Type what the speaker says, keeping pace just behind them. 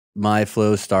my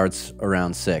flow starts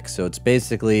around 6. So it's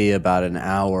basically about an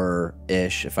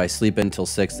hour-ish. If I sleep until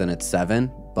 6, then it's 7.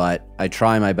 But I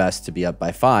try my best to be up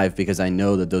by 5 because I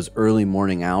know that those early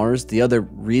morning hours, the other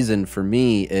reason for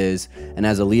me is, and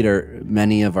as a leader,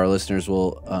 many of our listeners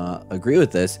will agree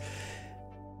with this,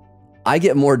 I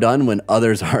get more done when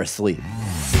others are asleep.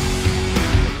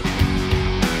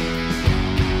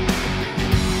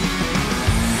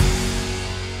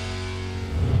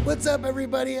 What's up,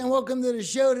 everybody, and welcome to the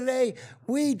show today.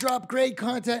 We drop great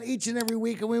content each and every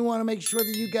week, and we want to make sure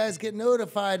that you guys get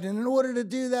notified. And in order to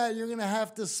do that, you're going to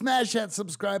have to smash that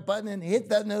subscribe button and hit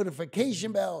that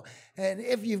notification bell. And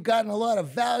if you've gotten a lot of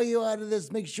value out of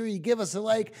this, make sure you give us a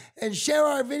like and share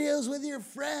our videos with your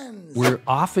friends. We're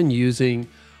often using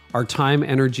our time,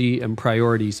 energy, and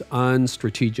priorities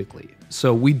unstrategically.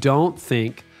 So we don't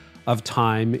think of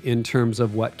time in terms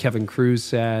of what Kevin Cruz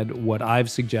said, what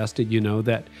I've suggested,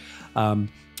 that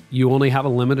you only have a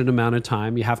limited amount of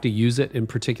time. You have to use it in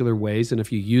particular ways. And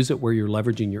if you use it where you're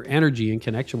leveraging your energy in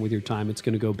connection with your time, it's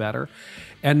going to go better.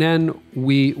 And then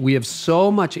we have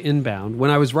so much inbound. When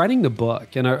I was writing the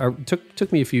book, and it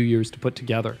took me a few years to put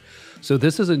together, so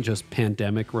this isn't just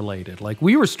pandemic related. Like,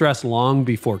 we were stressed long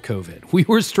before COVID. We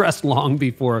were stressed long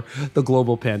before the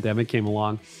global pandemic came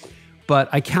along. But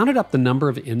I counted up the number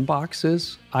of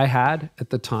inboxes I had at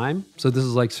the time. So this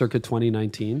is like circa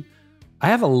 2019. I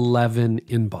have 11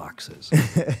 inboxes,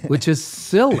 which is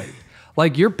silly.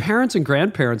 Like, your parents and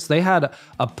grandparents, they had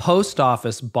a post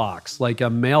office box, like a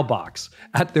mailbox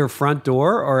at their front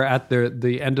door or at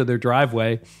the end of their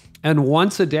driveway. And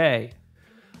once a day,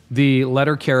 the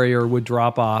letter carrier would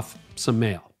drop off some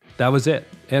mail. That was it.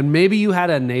 And maybe you had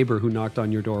a neighbor who knocked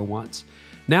on your door once.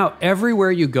 Now,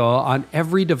 everywhere you go, on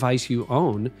every device you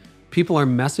own, people are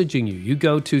messaging you. You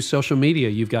go to social media,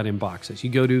 you've got inboxes. You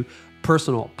go to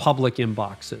personal, public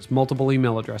inboxes, multiple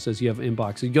email addresses, you have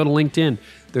inboxes. You go to LinkedIn,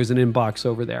 there's an inbox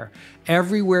over there.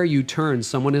 Everywhere you turn,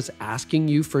 someone is asking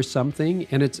you for something,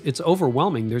 and it's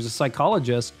overwhelming. There's a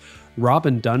psychologist,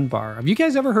 Robin Dunbar. Have you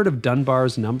guys ever heard of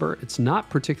Dunbar's number? It's not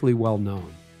particularly well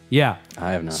known. Yeah.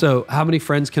 I have not. So how many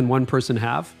friends can one person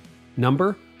have?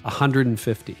 Number?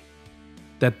 150.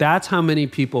 That's how many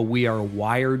people we are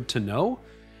wired to know.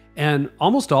 And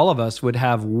almost all of us would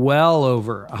have well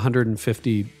over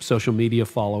 150 social media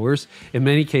followers, in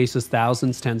many cases,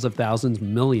 thousands, tens of thousands,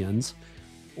 millions.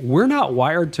 We're not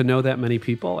wired to know that many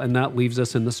people, and that leaves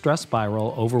us in the stress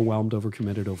spiral, overwhelmed,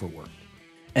 overcommitted, overworked.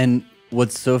 And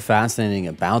what's so fascinating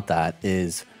about that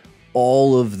is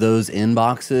all of those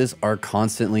inboxes are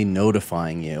constantly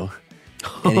notifying you.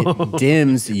 And it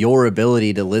dims your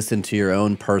ability to listen to your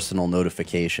own personal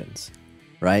notifications,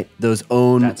 right? Those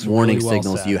own warning really well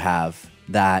signals said. you have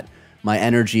that my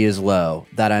energy is low,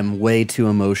 that I'm way too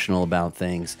emotional about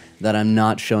things, that I'm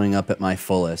not showing up at my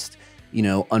fullest.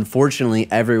 Unfortunately,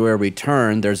 everywhere we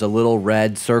turn, there's a little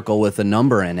red circle with a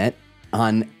number in it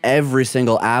on every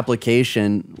single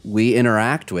application we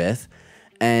interact with.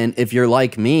 And if you're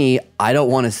like me, I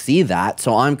don't want to see that.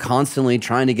 So I'm constantly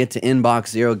trying to get to inbox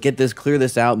 0, get this, clear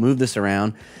this out, move this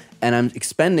around. And I'm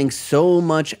expending so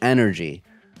much energy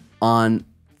on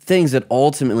things that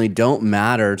ultimately don't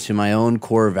matter to my own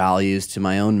core values, to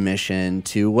my own mission,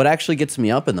 to what actually gets me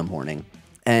up in the morning.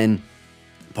 And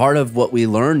part of what we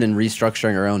learned in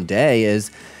restructuring our own day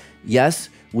is, yes,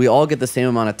 we all get the same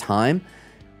amount of time,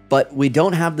 but we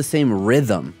don't have the same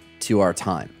rhythm to our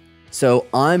time. So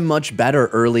I'm much better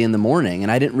early in the morning,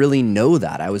 and I didn't really know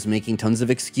that. I was making tons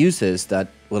of excuses that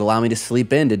would allow me to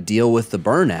sleep in to deal with the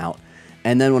burnout.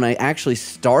 And then when I actually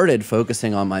started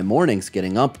focusing on my mornings,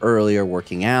 getting up earlier,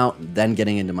 working out, then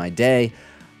getting into my day,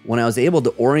 when I was able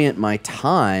to orient my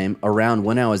time around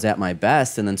when I was at my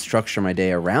best and then structure my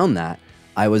day around that,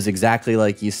 I was exactly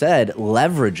like you said,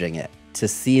 leveraging it to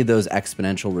see those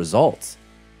exponential results.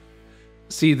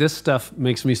 See, this stuff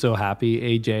makes me so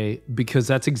happy, AJ, because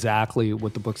that's exactly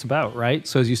what the book's about, right?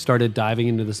 So as you started diving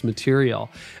into this material,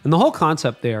 and the whole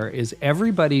concept there is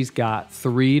everybody's got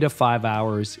 3 to 5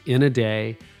 hours in a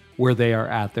day where they are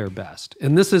at their best.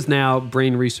 And this is now,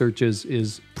 brain research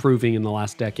is proving in the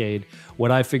last decade,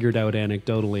 what I figured out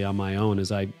anecdotally on my own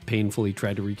as I painfully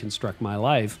tried to reconstruct my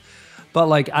life. But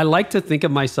I like to think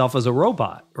of myself as a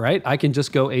robot, right? I can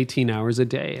just go 18 hours a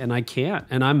day, and I can't.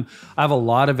 And I have a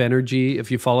lot of energy.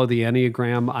 If you follow the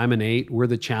Enneagram, I'm an 8. We're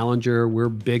the challenger. We're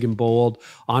big and bold,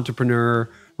 entrepreneur,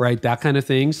 right? That kind of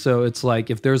thing. So it's like,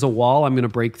 if there's a wall, I'm going to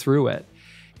break through it.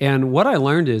 And what I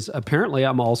learned is, apparently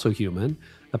I'm also human.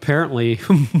 Apparently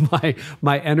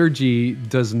my energy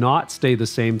does not stay the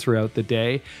same throughout the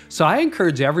day. So I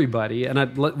encourage everybody,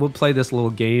 and we'll play this little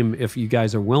game if you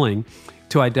guys are willing,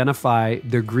 to identify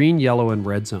their green, yellow, and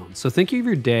red zones. So think of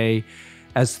your day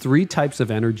as 3 types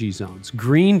of energy zones.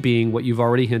 Green being what you've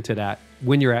already hinted at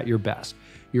when you're at your best.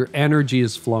 Your energy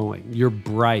is flowing. You're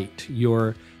bright.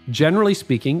 You're, generally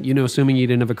speaking, assuming you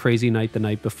didn't have a crazy night the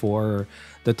night before or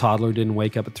the toddler didn't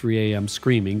wake up at 3 a.m.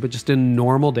 screaming, but just in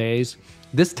normal days,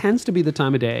 this tends to be the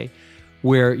time of day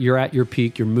where you're at your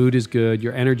peak, your mood is good,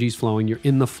 your energy's flowing, you're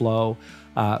in the flow.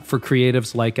 For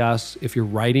creatives like us, if you're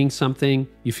writing something,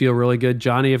 you feel really good.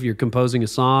 Johnny, if you're composing a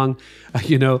song,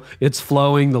 it's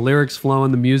flowing, the lyrics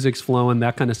flowing, the music's flowing,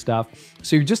 that kind of stuff.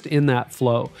 So you're just in that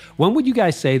flow. When would you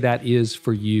guys say that is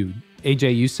for you?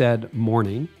 AJ, you said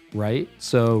morning, right?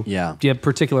 So yeah. Do you have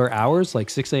particular hours, like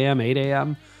 6 a.m., 8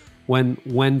 a.m.?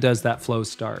 When does that flow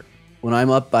start? When I'm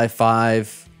up by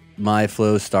 5, my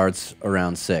flow starts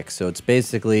around 6. So it's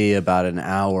basically about an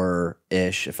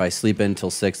hour-ish. If I sleep in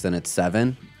till 6, then it's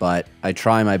 7. But I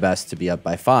try my best to be up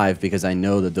by 5 because I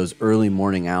know that those early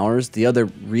morning hours, the other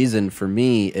reason for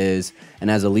me is,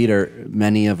 and as a leader,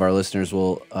 many of our listeners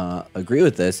will agree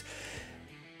with this,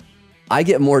 I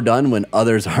get more done when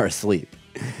others are asleep.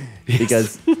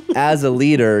 Because as a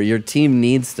leader, your team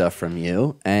needs stuff from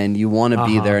you and you want to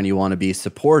be there and you want to be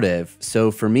supportive.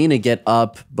 So for me to get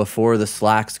up before the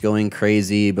Slack's going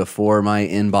crazy, before my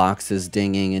inbox is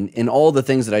dinging and all the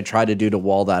things that I try to do to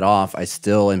wall that off, I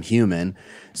still am human.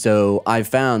 So I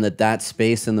found that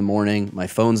space in the morning, my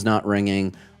phone's not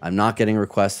ringing, I'm not getting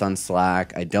requests on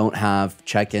Slack, I don't have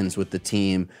check-ins with the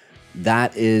team.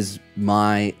 That is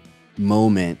my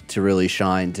moment to really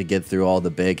shine, to get through all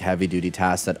the big heavy duty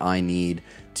tasks that I need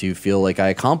to feel like I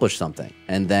accomplished something.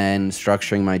 And then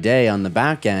structuring my day on the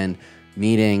back end,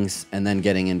 meetings, and then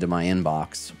getting into my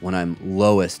inbox when I'm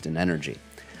lowest in energy.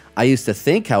 I used to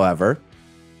think, however,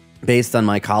 based on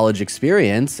my college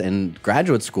experience and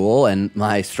graduate school and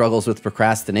my struggles with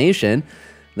procrastination,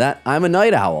 that I'm a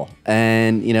night owl.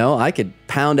 And, I could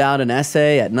pound out an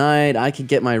essay at night. I could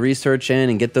get my research in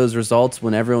and get those results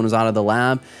when everyone was out of the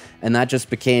lab. And that just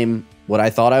became what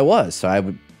I thought I was. So I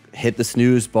would hit the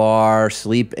snooze bar,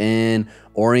 sleep in,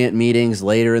 orient meetings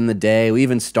later in the day. We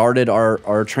even started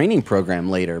our training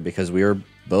program later because we were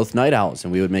both night owls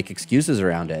and we would make excuses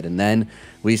around it. And then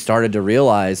we started to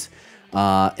realize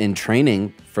in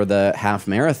training for the half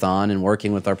marathon and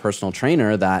working with our personal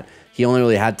trainer that he only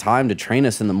really had time to train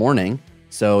us in the morning.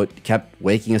 So it kept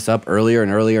waking us up earlier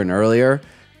and earlier and earlier.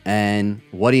 And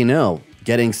what do you know?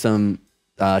 Getting some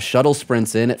shuttle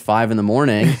sprints in at 5 in the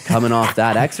morning, coming off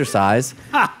that exercise,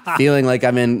 feeling like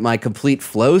I'm in my complete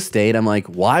flow state. I'm like,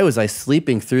 why was I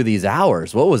sleeping through these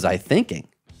hours? What was I thinking?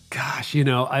 Gosh,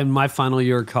 in my final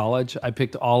year of college, I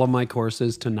picked all of my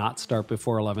courses to not start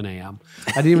before 11 a.m.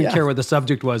 I didn't even care what the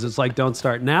subject was. It's like, don't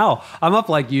start. Now, I'm up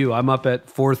like you. I'm up at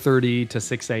 4:30 to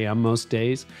 6 a.m. most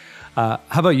days. How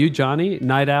about you, Johnny?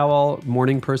 Night owl,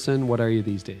 morning person? What are you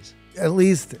these days? At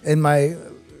least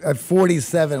at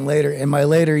 47 in my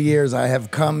later years, I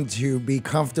have come to be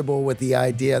comfortable with the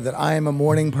idea that I am a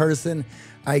morning person.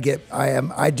 I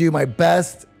do my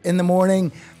best in the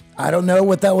morning. I don't know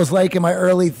what that was like in my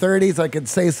early 30s. I could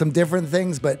say some different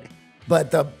things, but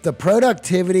the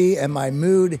productivity and my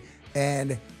mood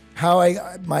and how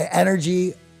my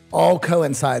energy all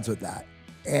coincides with that.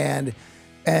 And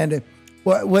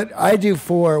what I do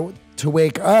to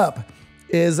wake up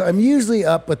is I'm usually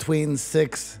up between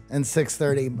 6 and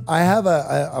 6:30. I have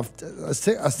a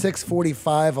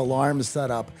 6:45 alarm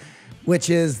set up, which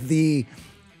is the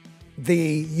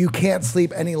you can't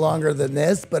sleep any longer than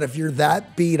this, but if you're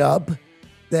that beat up,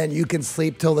 then you can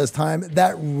sleep till this time.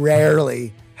 That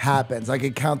rarely happens. I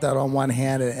could count that on one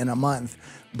hand in a month,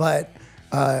 but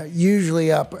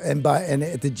usually up and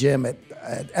at the gym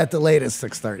at the latest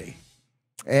 6:30.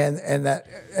 And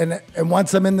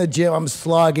once I'm in the gym, I'm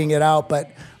slogging it out.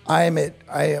 But I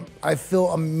feel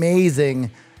amazing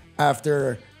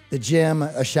after the gym,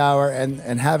 a shower,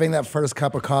 and having that first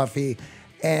cup of coffee,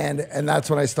 and that's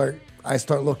when I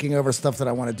start looking over stuff that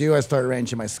I want to do. I start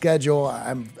arranging my schedule.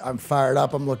 I'm fired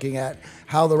up. I'm looking at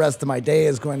how the rest of my day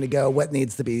is going to go, what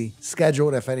needs to be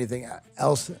scheduled, if anything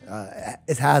else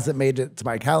it hasn't made it to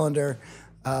my calendar.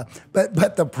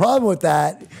 But the problem with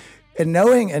that, and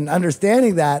knowing and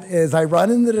understanding that, is I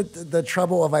run into the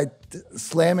trouble of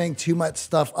slamming too much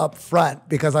stuff up front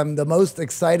because I'm the most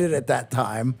excited at that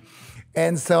time.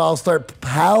 And so I'll start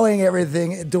powering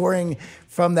everything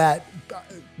from that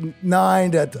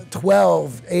 9 to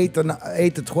 12, 8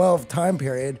 to 12 time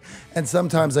period. And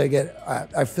sometimes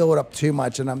I fill it up too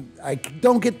much and I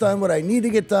don't get done what I need to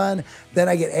get done. Then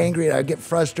I get angry and I get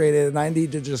frustrated and I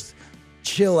need to just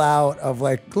chill out of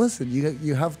like, listen,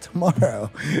 you have tomorrow.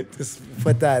 Just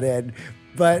put that in.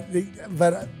 But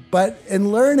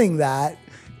in learning that,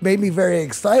 made me very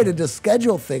excited to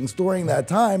schedule things during that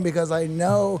time, because I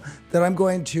know that I'm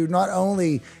going to not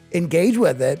only engage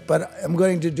with it, but I'm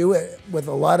going to do it with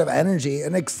a lot of energy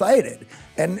and excited.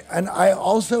 And I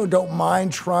also don't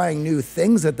mind trying new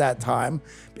things at that time,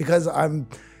 because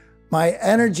my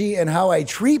energy and how I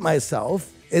treat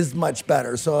myself is much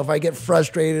better. So if I get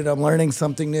frustrated, I'm learning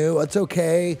something new, it's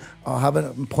okay.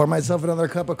 I'll pour myself another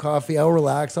cup of coffee, I'll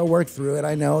relax, I'll work through it.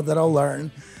 I know that I'll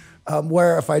learn.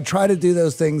 Where if I try to do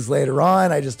those things later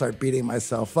on, I just start beating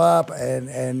myself up,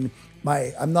 and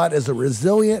I'm not as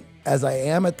resilient as I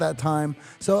am at that time.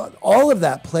 So all of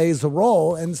that plays a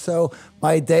role. And so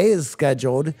my day is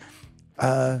scheduled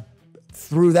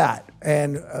through that,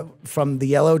 and from the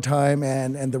yellow time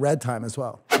and the red time as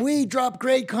well. We drop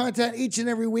great content each and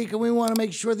every week, and we want to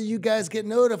make sure that you guys get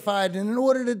notified. And in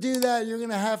order to do that, you're going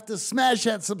to have to smash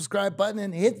that subscribe button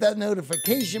and hit that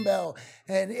notification bell.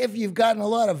 And if you've gotten a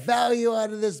lot of value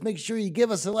out of this, make sure you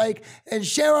give us a like and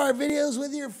share our videos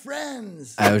with your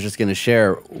friends. I was just going to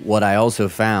share what I also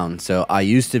found. So I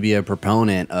used to be a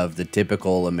proponent of the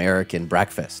typical American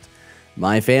breakfast.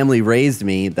 My family raised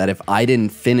me that if I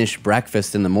didn't finish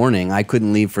breakfast in the morning, I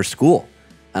couldn't leave for school.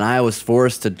 And I was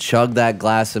forced to chug that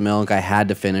glass of milk. I had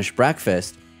to finish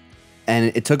breakfast.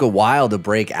 And it took a while to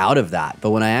break out of that. But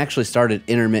when I actually started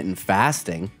intermittent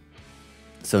fasting,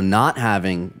 so not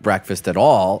having breakfast at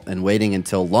all and waiting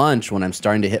until lunch when I'm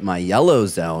starting to hit my yellow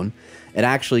zone, it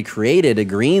actually created a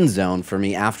green zone for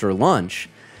me after lunch.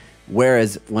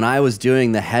 Whereas when I was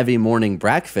doing the heavy morning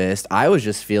breakfast, I was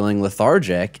just feeling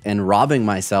lethargic and robbing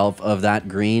myself of that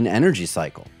green energy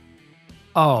cycle.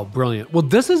 Oh, brilliant. Well,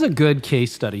 this is a good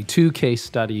case study, 2 case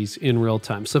studies in real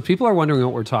time. So people are wondering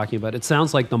what we're talking about. It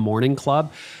sounds like the morning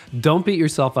club. Don't beat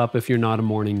yourself up if you're not a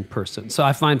morning person. So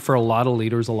I find for a lot of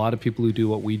leaders, a lot of people who do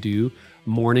what we do,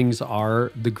 mornings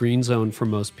are the green zone for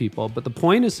most people. But the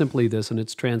point is simply this, and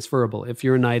it's transferable. If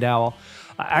you're a night owl,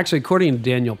 actually, according to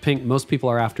Daniel Pink, most people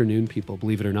are afternoon people,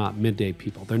 believe it or not, midday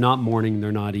people. They're not morning,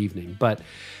 they're not evening. But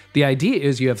the idea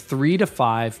is you have 3 to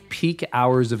 5 peak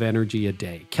hours of energy a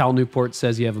day. Cal Newport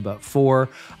says you have about 4.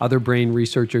 Other brain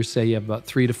researchers say you have about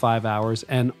 3 to 5 hours.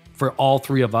 And for all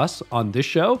 3 of us on this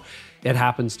show, it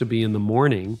happens to be in the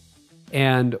morning.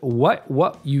 And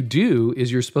what you do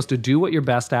is you're supposed to do what you're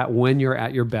best at when you're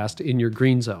at your best in your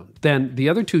green zone. Then the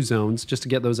other 2 zones, just to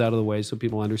get those out of the way so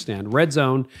people understand. Red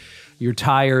zone, you're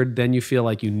tired, then you feel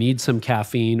like you need some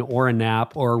caffeine or a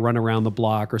nap or a run around the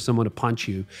block or someone to punch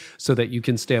you so that you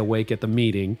can stay awake at the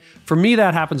meeting. For me,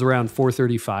 that happens around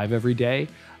 4:35 every day,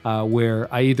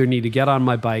 where I either need to get on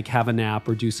my bike, have a nap,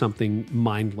 or do something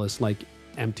mindless like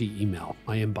empty email,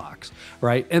 my inbox,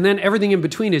 right? And then everything in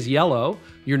between is yellow.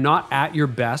 You're not at your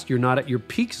best. You're not at your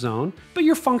peak zone, but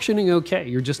you're functioning okay.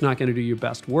 You're just not going to do your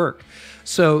best work.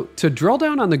 So to drill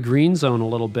down on the green zone a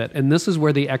little bit, and this is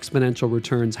where the exponential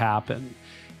returns happen.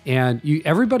 And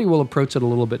everybody will approach it a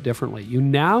little bit differently. You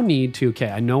now need to,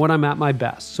 okay, I know when I'm at my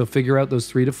best. So figure out those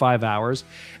 3 to 5 hours.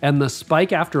 And the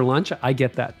spike after lunch, I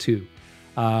get that too.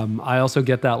 I also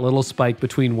get that little spike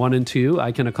between 1 and 2.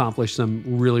 I can accomplish some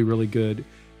really, really good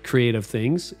creative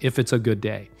things if it's a good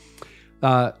day.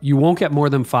 You won't get more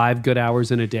than 5 good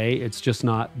hours in a day. It's just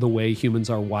not the way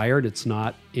humans are wired. It's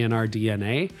not in our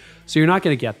DNA. So you're not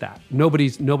going to get that.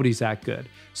 Nobody's that good.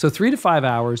 So 3 to 5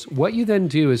 hours. What you then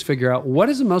do is figure out what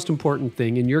is the most important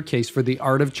thing in your case for the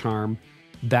art of charm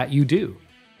that you do.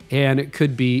 And it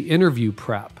could be interview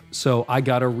prep. So I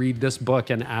got to read this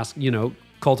book and ask,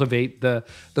 cultivate the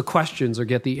questions or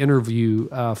get the interview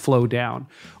flow down.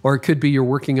 Or it could be you're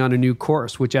working on a new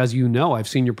course, which, as you know, I've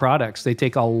seen your products. They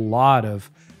take a lot of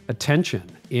attention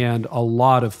and a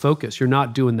lot of focus. You're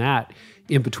not doing that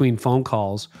in between phone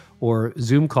calls or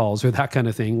Zoom calls or that kind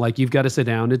of thing. Like, you've got to sit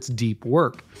down. It's deep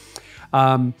work.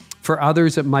 For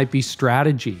others, it might be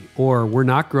strategy, or we're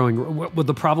not growing with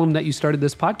the problem that you started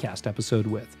this podcast episode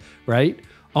with, right?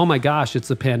 Oh my gosh, it's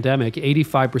the pandemic.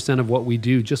 85% of what we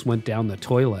do just went down the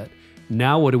toilet.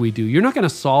 Now what do? You're not going to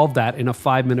solve that in a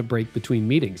 5-minute break between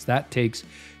meetings. That takes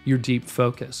your deep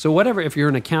focus. So whatever, if you're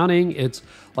in accounting, it's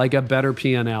like a better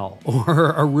P&L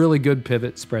or a really good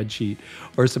pivot spreadsheet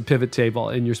or some pivot table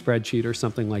in your spreadsheet or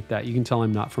something like that. You can tell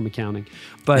I'm not from accounting.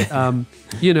 But,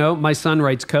 my son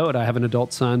writes code. I have an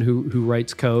adult son who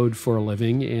writes code for a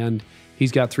living, and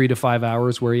he's got 3 to 5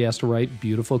 hours where he has to write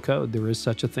beautiful code. There is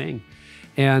such a thing.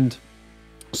 And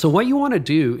so what you want to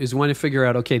do is you want to figure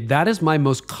out, okay, that is my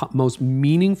most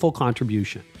meaningful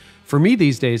contribution. For me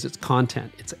these days, it's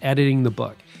content. It's editing the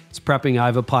book. It's prepping. I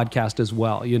have a podcast as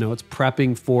well. It's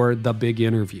prepping for the big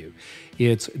interview.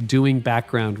 It's doing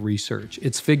background research.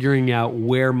 It's figuring out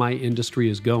where my industry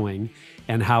is going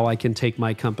and how I can take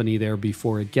my company there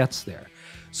before it gets there.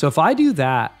 So if I do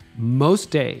that most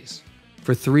days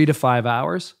for 3 to 5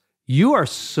 hours, you are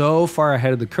so far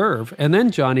ahead of the curve. And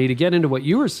then, Johnny, to get into what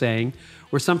you were saying,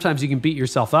 where sometimes you can beat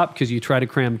yourself up because you try to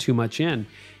cram too much in,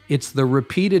 it's the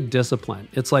repeated discipline.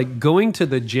 It's like going to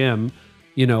the gym,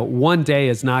 one day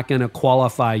is not going to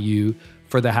qualify you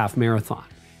for the half marathon.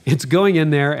 It's going in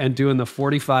there and doing the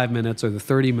 45 minutes or the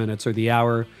 30 minutes or the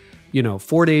hour,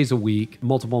 4 days a week,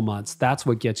 multiple months. That's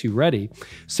what gets you ready.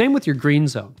 Same with your green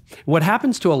zone. What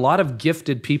happens to a lot of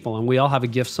gifted people, and we all have a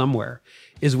gift somewhere,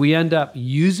 is we end up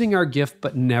using our gift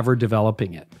but never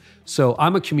developing it. So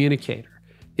I'm a communicator.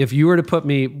 If you were to put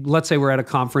me, let's say we're at a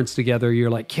conference together,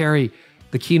 you're like, Carey,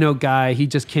 the keynote guy, he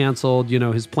just canceled,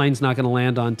 his plane's not going to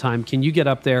land on time. Can you get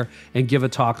up there and give a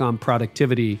talk on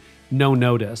productivity, no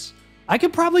notice? I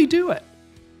could probably do it.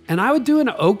 And I would do an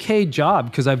okay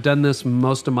job because I've done this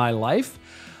most of my life.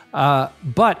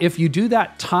 But if you do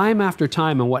that time after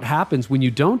time, and what happens when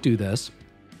you don't do this,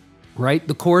 right?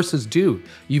 The course is due.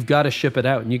 You've got to ship it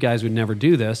out. And you guys would never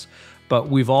do this, but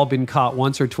we've all been caught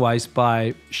once or twice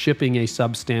by shipping a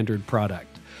substandard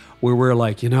product where we're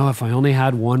like, if I only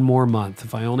had one more month,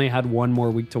 if I only had one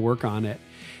more week to work on it.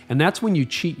 And that's when you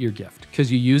cheat your gift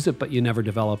because you use it, but you never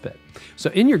develop it. So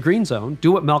in your green zone,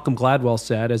 do what Malcolm Gladwell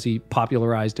said as he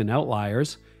popularized in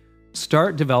Outliers.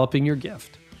 Start developing your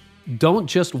gift. Don't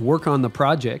just work on the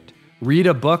project. Read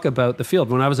a book about the field.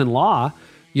 When I was in law,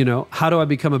 how do I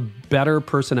become a better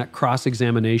person at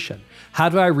cross-examination? How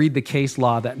do I read the case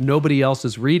law that nobody else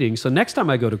is reading? So next time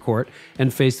I go to court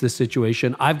and face this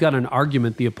situation, I've got an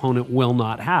argument the opponent will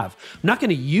not have. I'm not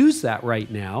going to use that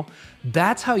right now.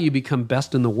 That's how you become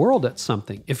best in the world at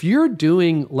something. If you're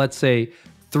doing, let's say,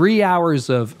 3 hours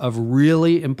of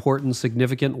really important,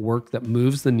 significant work that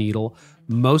moves the needle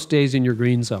most days in your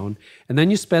green zone, and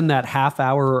then you spend that half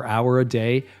hour or hour a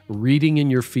day reading in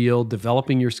your field,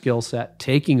 developing your skill set,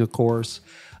 taking a course,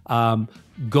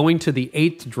 going to the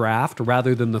 8th draft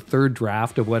rather than the 3rd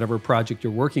draft of whatever project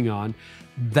you're working on,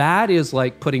 that is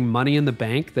like putting money in the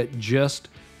bank that just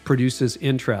produces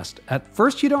interest. At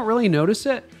first, you don't really notice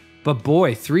it, but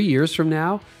boy, 3 years from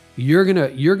now, you're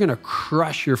gonna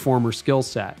crush your former skill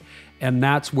set. And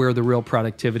that's where the real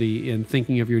productivity in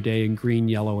thinking of your day in green,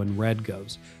 yellow, and red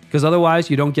goes. Because otherwise,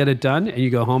 you don't get it done, and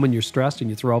you go home and you're stressed and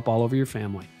you throw up all over your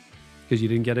family because you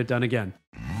didn't get it done again.